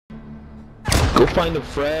Go find a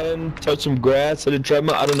friend, touch some grass, hit a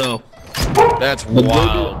treadmill. I don't know. That's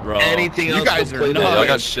wild, bro. Anything else? You guys are nuts. I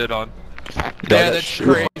got shit on. Yeah, that's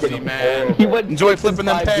crazy, man. Enjoy flipping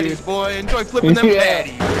them patties, boy. Enjoy flipping them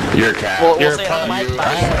patties. You're a cat. We'll You're say a that on my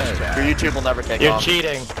cat. Your YouTube will never take You're off.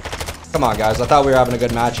 cheating. Come on, guys. I thought we were having a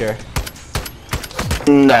good match here.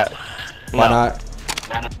 No. Why not?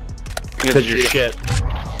 Because you're shit.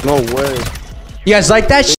 No way. You guys like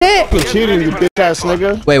that shit? You cheating, you bitch ass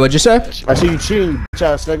nigga. Wait, what'd you say? I see you cheating, you bitch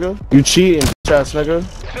ass nigga. You cheating, bitch ass nigga.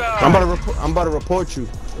 I'm about to report you.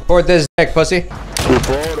 Report this dick, pussy.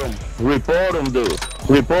 Report him. Report him, dude.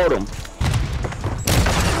 Report him.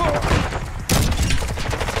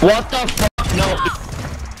 What the fuck? No.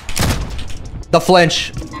 The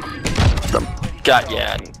flinch. Got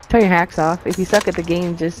ya. Turn your hacks off. If you suck at the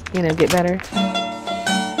game, just, you know, get better.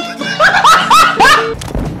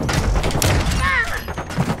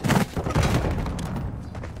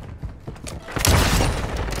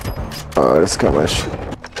 Oh, that's got my shit.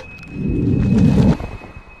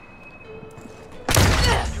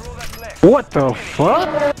 What the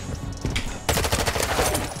fuck?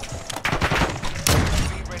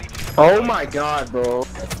 Oh my god, bro.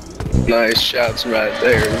 Nice shots right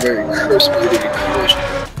there. Very crispy collision.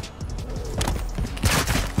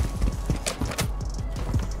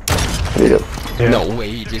 Yeah. No way,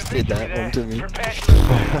 he just did that one to me.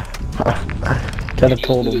 Kinda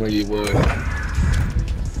told him where you were.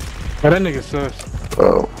 Oh, that nigga sus.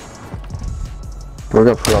 Oh. We're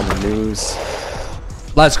gonna put on the news.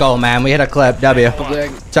 Let's go, man. We hit a clip. W.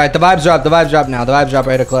 Sorry, the vibes are up. The vibes are up now. The vibes are up.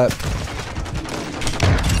 I hit a clip.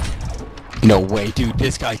 No way, dude.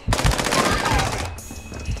 This guy.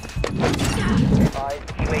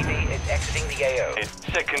 UAV is exiting the AO. It's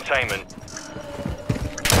set containment.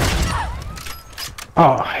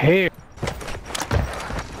 Oh, hey.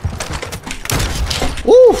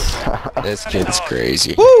 Woof. This kid's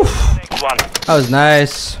crazy. Woof. That was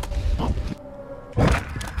nice.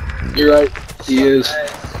 You're right. He is.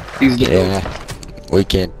 He's the we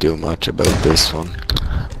can't do much about this one.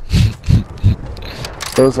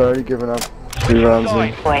 Those already given up 3 rounds in.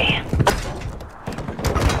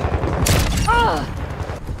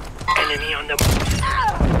 Enemy on the.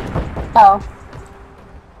 Oh.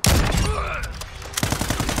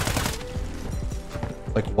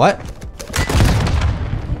 Like what?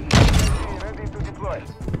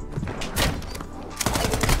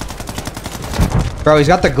 Bro, he's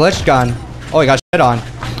got the glitch gun. Oh, he got shit on.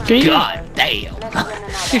 God damn.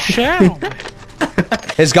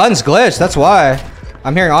 His gun's glitched, that's why.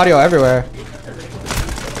 I'm hearing audio everywhere.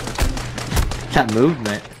 That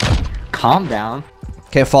movement. Calm down.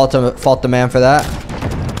 Can't fault the man for that.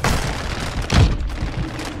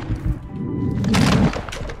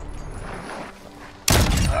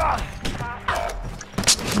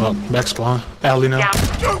 Oh, back spawn. Alley now.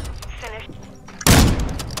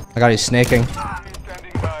 I got he's snaking.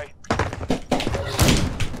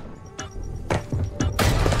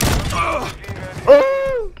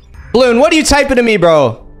 Balloon, what are you typing to me,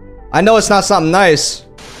 bro? I know it's not something nice.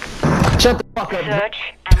 Shut the fuck up.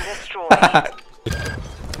 Search and destroy.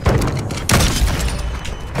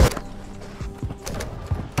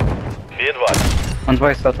 Field one. One's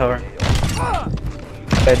by cell tower.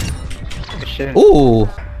 Good shit. Ooh.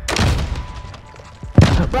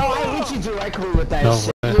 Bro, I hit you directly with that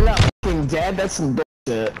shit. way. You're not fucking dead. That's some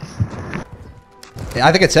bullshit. Yeah,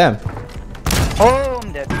 I think it's him. Oh,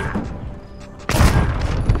 I'm dead.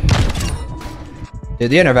 Dude,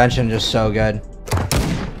 the intervention is just so good.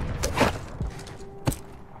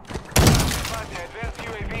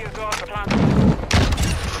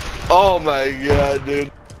 Oh my god,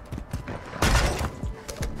 dude.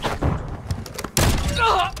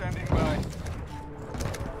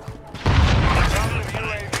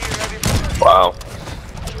 Wow.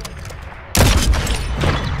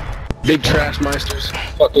 Big trash meisters.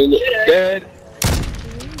 Fucking dead.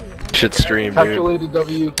 Should stream, dude. Calculated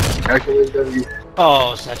W. Calculated W.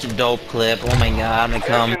 Oh, such a dope clip. Oh my god, I'm gonna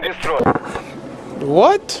come.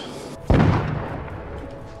 What?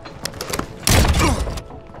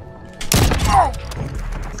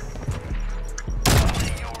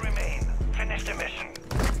 You remain. Finish the mission.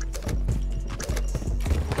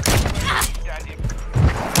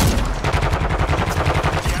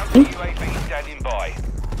 UAV standing by.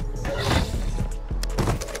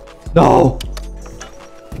 No.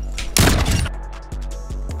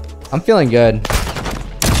 I'm feeling good.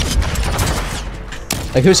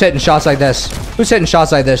 Like, who's hitting shots like this? Who's hitting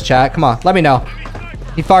shots like this, chat? Come on, let me know.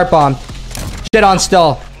 He fart bombed. Shit on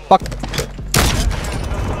still. Fuck.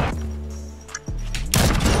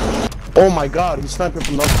 Oh my god, he's sniping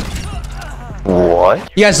from the.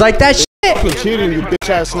 What? You guys like that shit? You cheating, you bitch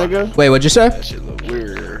ass nigga. Wait, what'd you say? That shit look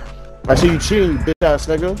weird. I see you cheating, you bitch ass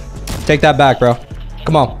nigga. Take that back, bro.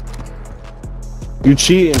 Come on. You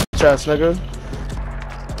cheating, bitch ass nigga.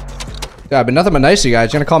 Yeah, but nothing but nice, you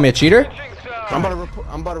guys. You gonna call me a cheater? I'm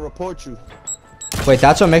about to report you. Wait,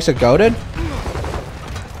 that's what makes it goated?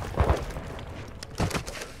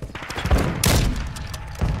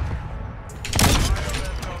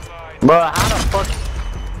 Bro, how the fuck?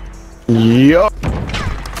 Yo.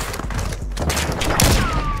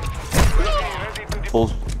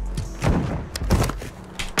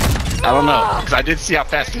 I don't know, because I didn't see how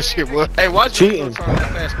fast this shit was. Hey, watch Cheating.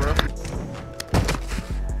 that fast, bro.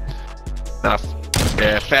 Nah,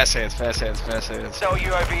 yeah, fast hands. So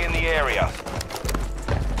UAV in the area.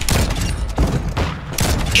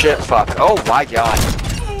 Shit, fuck. Oh my god.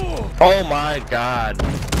 Oh my god.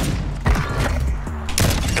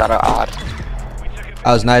 Kinda odd.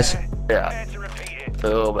 That was nice. Yeah. A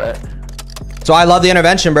little bit. So I love the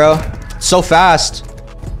intervention, bro. It's so fast.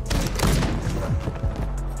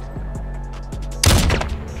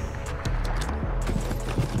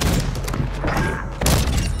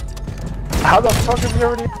 How the fuck have you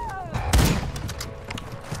already?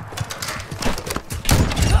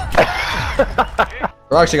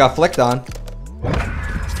 Bro actually got flicked on.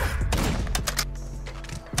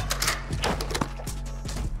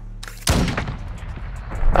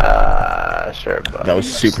 Sure, but That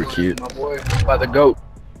was super cute. My boy, by the goat.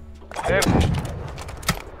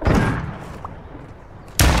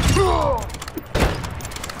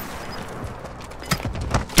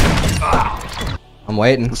 I'm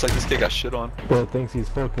waiting. looks like this kid got shit on. Bro thinks he's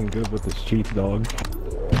fucking good with his cheats, dog.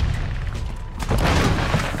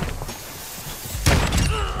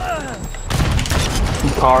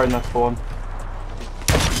 Car in the phone.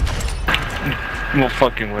 No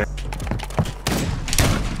fucking way.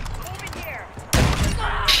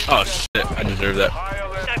 Oh shit, I deserve that.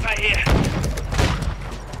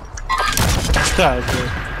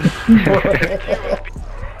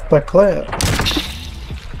 The clip.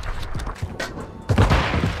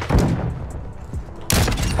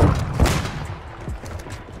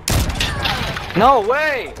 No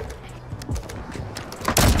way!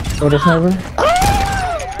 What is happening?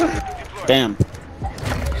 Damn.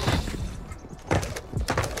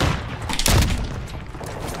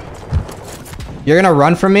 You're gonna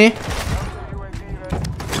run from me?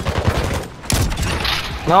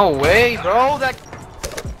 No way, bro. That.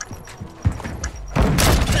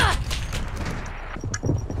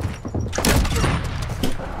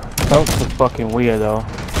 That was so fucking weird, though.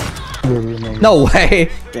 No way.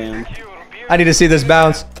 Damn. I need to see this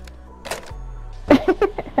bounce.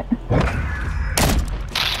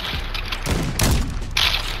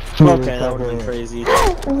 Okay, that would've been crazy.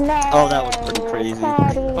 Oh, that was pretty crazy.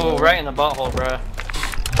 Oh, right in the butthole, bro.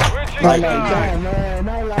 Not like that, man.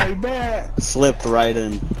 Not like that. Slipped right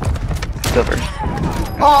in. Silver.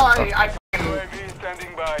 UAV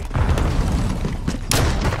standing by.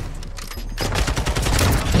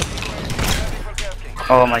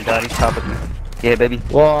 Oh my god, he's top of me. Yeah, baby.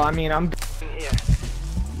 Well, I mean, I'm.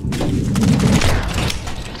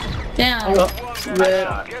 Damn.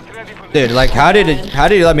 Dude, like, how did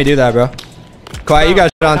you let me do that, bro? Quiet, you got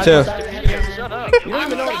shit on too. Shut up. You don't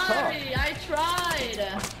even know how to talk. I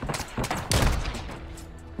tried.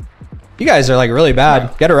 You guys are like really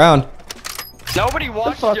bad. Get around. Nobody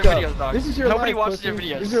watches Fuck your up. videos, dog. This is your Nobody life, watches your pussy.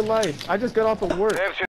 videos. This is your life. I just got off of work.